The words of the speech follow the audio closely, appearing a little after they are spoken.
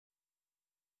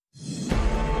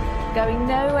Going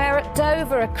nowhere at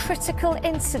Dover, a critical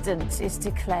incident is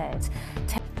declared.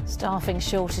 Staffing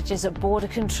shortages at border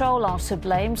control are to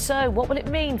blame, so what will it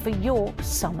mean for your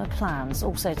summer plans?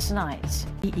 Also tonight,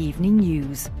 The Evening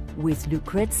News with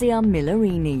Lucrezia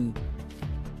Millarini.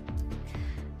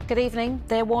 good evening.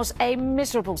 There was a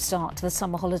miserable start to the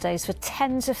summer holidays for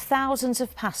tens of thousands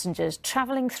of passengers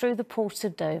travelling through the port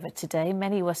of Dover today.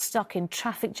 Many were stuck in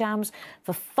traffic jams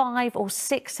for 5 or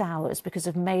 6 hours because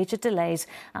of major delays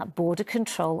at border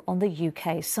control on the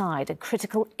UK side. A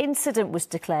critical incident was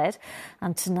declared,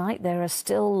 and tonight there are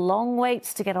still long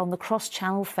waits to get on the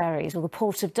cross-channel ferries. Well, the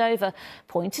port of Dover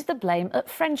pointed the blame at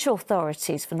French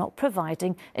authorities for not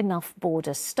providing enough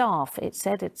border staff. It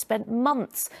said it spent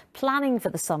months planning for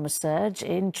the summer surge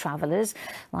in travellers.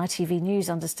 ITV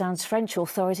News understands French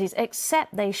authorities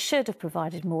accept they should have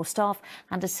provided more staff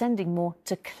and are sending more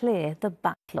to clear the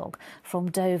backlog. From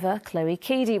Dover, Chloe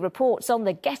Keedy reports on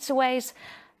the getaways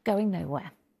going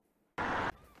nowhere.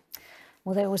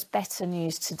 Well, there was better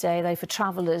news today, though, for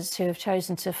travellers who have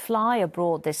chosen to fly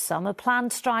abroad this summer.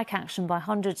 Planned strike action by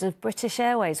hundreds of British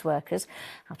Airways workers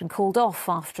have been called off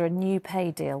after a new pay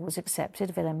deal was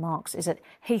accepted. Willem Marks is at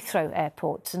Heathrow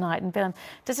Airport tonight. And Willem,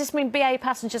 does this mean BA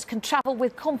passengers can travel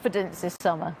with confidence this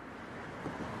summer?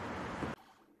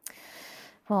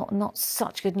 Well, not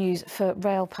such good news for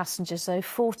rail passengers, though.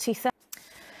 40,000.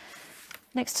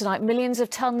 Next tonight, millions of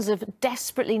tonnes of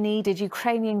desperately needed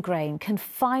Ukrainian grain can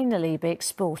finally be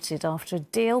exported after a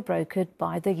deal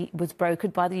was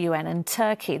brokered by the UN and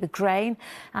Turkey. The grain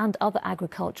and other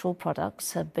agricultural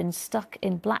products have been stuck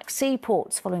in Black Sea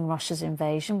ports following Russia's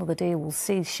invasion. Well, the deal will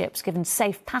see ships given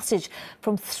safe passage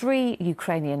from 3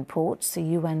 Ukrainian ports. The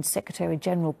UN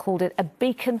Secretary-General called it a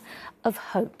beacon of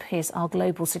hope. Here's our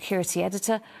global security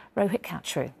editor, Rohit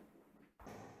Katru.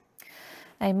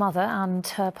 A mother and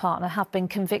her partner have been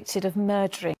convicted of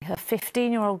murdering her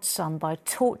 15-year-old son by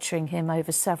torturing him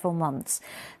over several months.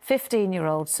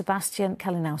 15-year-old Sebastian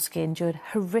Kalinowski endured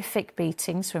horrific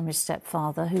beatings from his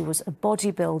stepfather, who was a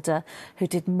bodybuilder who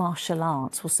did martial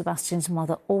arts. Well, Sebastian's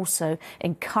mother also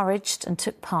encouraged and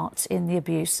took part in the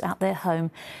abuse at their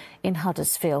home in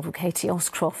Huddersfield. Well, Katie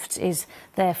Oscroft is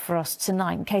there for us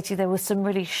tonight. And Katie, there was some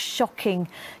really shocking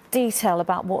detail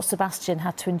about what Sebastian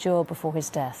had to endure before his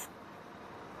death.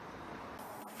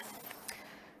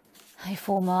 A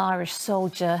former Irish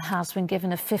soldier has been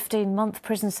given a 15-month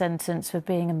prison sentence for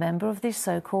being a member of the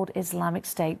so-called Islamic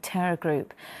State terror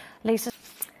group. Lisa.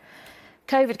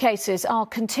 COVID cases are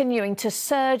continuing to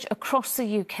surge across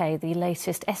the UK. The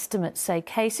latest estimates say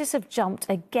cases have jumped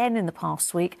again in the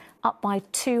past week, up by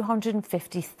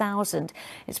 250,000.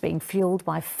 It's being fuelled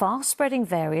by fast-spreading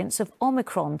variants of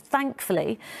Omicron.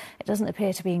 Thankfully, it doesn't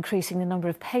appear to be increasing the number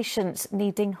of patients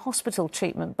needing hospital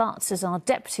treatment. But, as our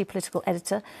deputy political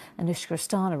editor, Anushka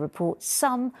Astana, reports,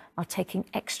 some are taking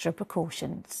extra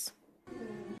precautions.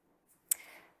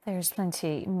 There is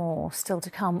plenty more still to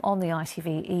come on the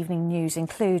ITV Evening News,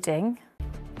 including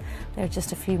there are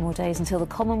just a few more days until the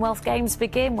Commonwealth Games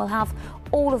begin. We'll have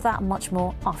all of that and much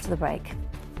more after the break.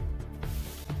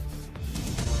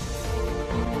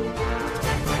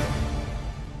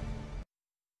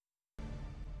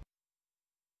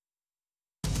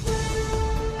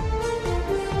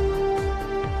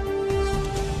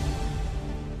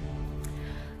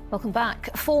 Welcome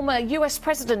back. Former US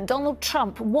President Donald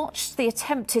Trump watched the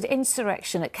attempted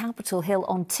insurrection at Capitol Hill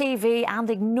on TV and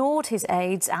ignored his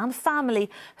aides and family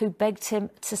who begged him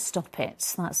to stop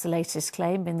it. That's the latest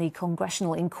claim in the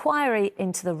congressional inquiry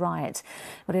into the riot.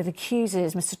 But it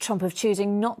accuses Mr. Trump of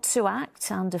choosing not to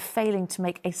act and of failing to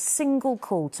make a single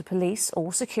call to police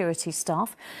or security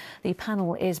staff. The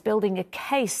panel is building a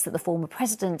case that the former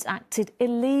president acted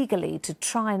illegally to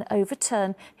try and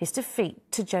overturn his defeat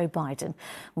to Joe Biden.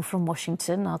 From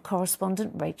Washington, our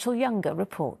correspondent Rachel Younger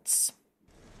reports.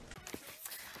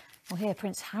 Well, here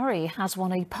Prince Harry has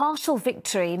won a partial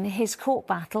victory in his court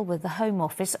battle with the Home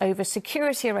Office over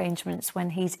security arrangements when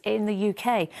he's in the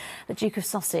UK. The Duke of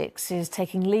Sussex is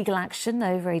taking legal action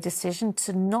over a decision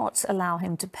to not allow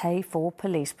him to pay for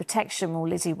police protection. Well,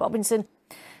 Lizzie Robinson,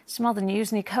 some other news.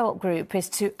 The Co-op Group is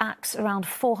to axe around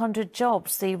 400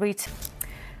 jobs.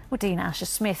 Well, Dean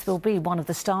Asher-Smith will be one of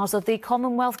the stars of the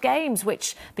Commonwealth Games,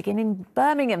 which begin in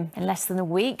Birmingham in less than a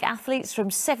week. Athletes from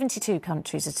 72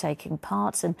 countries are taking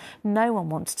part, and no one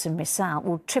wants to miss out.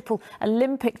 Well, triple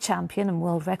Olympic champion and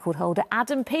world record holder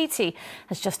Adam Peaty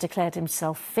has just declared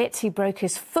himself fit. He broke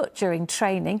his foot during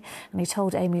training, and he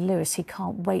told Amy Lewis he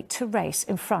can't wait to race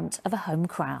in front of a home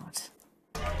crowd.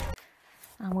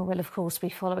 And we will, of course, be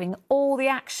following all the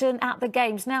action at the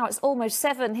Games. Now it's almost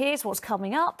 7. Here's what's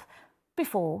coming up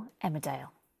before Emmerdale.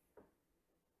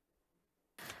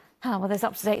 Well, there's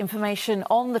up-to-date information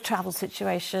on the travel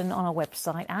situation on our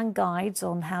website and guides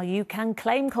on how you can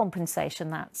claim compensation.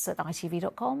 That's at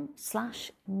itv.com/news.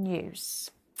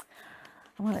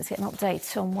 Well, let's get an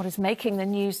update on what is making the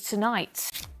news tonight.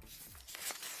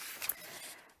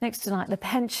 Next tonight, the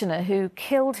pensioner who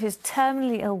killed his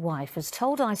terminally ill wife has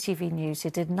told ITV News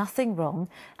he did nothing wrong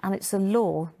and it's the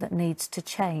law that needs to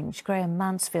change. Graham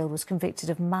Mansfield was convicted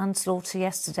of manslaughter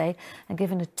yesterday and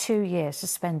given a 2-year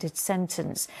suspended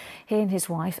sentence. He and his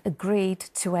wife agreed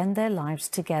to end their lives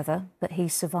together, but he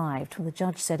survived. Well, the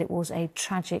judge said it was a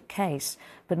tragic case,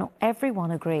 but not everyone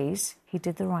agrees he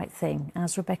did the right thing,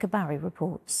 as Rebecca Barry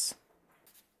reports.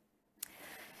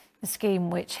 A scheme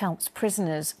which helps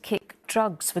prisoners kick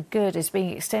drugs for good is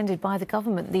being extended by the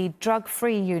government. The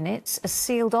drug-free units are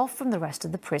sealed off from the rest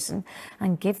of the prison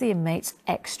and give the inmates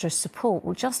extra support.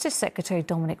 Well, Justice Secretary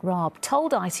Dominic Raab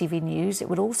told ITV News it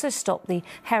would also stop the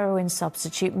heroin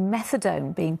substitute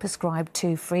methadone being prescribed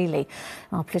too freely.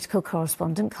 Our political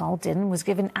correspondent Carl Dinn was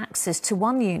given access to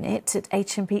one unit at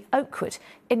HMP Oakwood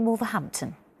in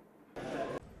Wolverhampton.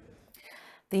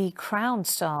 The Crown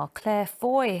star Claire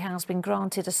Foy has been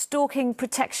granted a stalking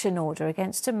protection order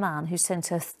against a man who sent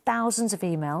her thousands of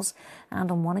emails and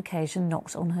on one occasion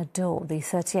knocked on her door. The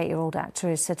 38-year-old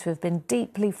actor is said to have been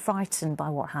deeply frightened by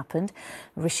what happened.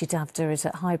 Rishi Davda is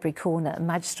at Highbury Corner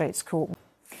Magistrates Court.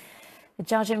 The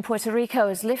judge in Puerto Rico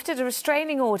has lifted a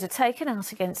restraining order taken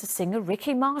out against the singer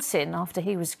Ricky Martin after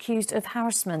he was accused of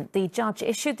harassment. The judge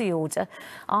issued the order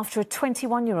after a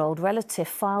 21-year-old relative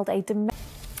filed a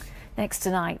Next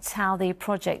tonight, how the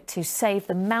project to save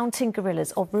the mountain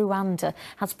gorillas of Rwanda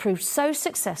has proved so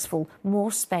successful,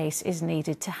 more space is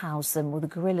needed to house them. Well, the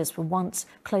gorillas were once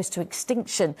close to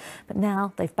extinction, but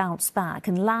now they've bounced back,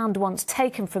 and land once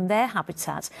taken from their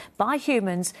habitat by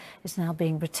humans is now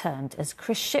being returned, as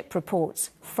Chris Shipp reports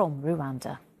from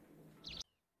Rwanda.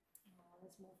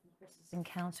 There's more from Chris's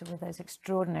encounter with those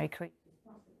extraordinary creatures.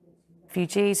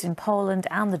 Refugees in Poland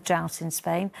and the drought in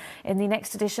Spain in the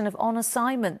next edition of On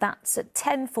Assignment. That's at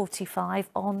 10:45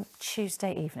 on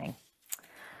Tuesday evening.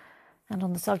 And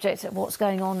on the subject of what's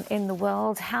going on in the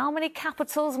world, how many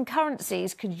capitals and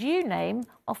currencies could you name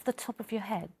off the top of your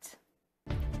head?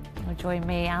 Well, join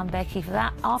me and Becky for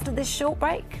that after this short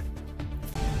break.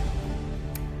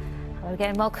 Hello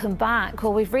again, welcome back.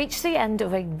 Well, we've reached the end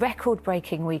of a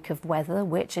record-breaking week of weather,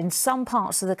 which in some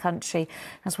parts of the country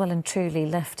has well and truly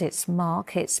left its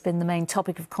mark. It's been the main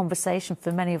topic of conversation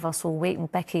for many of us all week,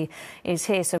 and Becky is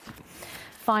here. So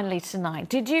finally tonight,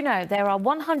 did you know there are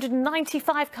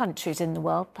 195 countries in the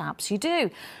world? Perhaps you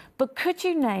do. But could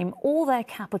you name all their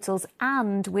capitals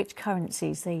and which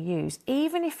currencies they use?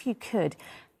 Even if you could,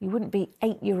 you wouldn't be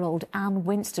 8-year-old Anne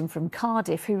Winston from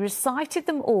Cardiff, who recited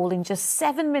them all in just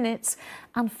 7 minutes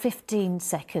and 15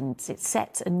 seconds. It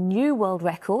set a new world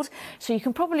record, so you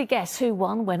can probably guess who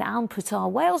won when Anne put our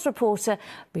Wales reporter,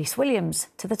 Rhys Williams,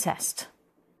 to the test.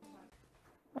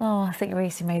 Oh, I think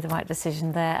Rhys made the right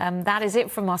decision there. That is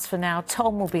it from us for now.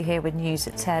 Tom will be here with news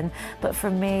at 10. But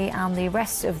from me and the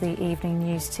rest of the evening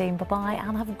news team, bye-bye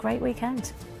and have a great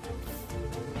weekend.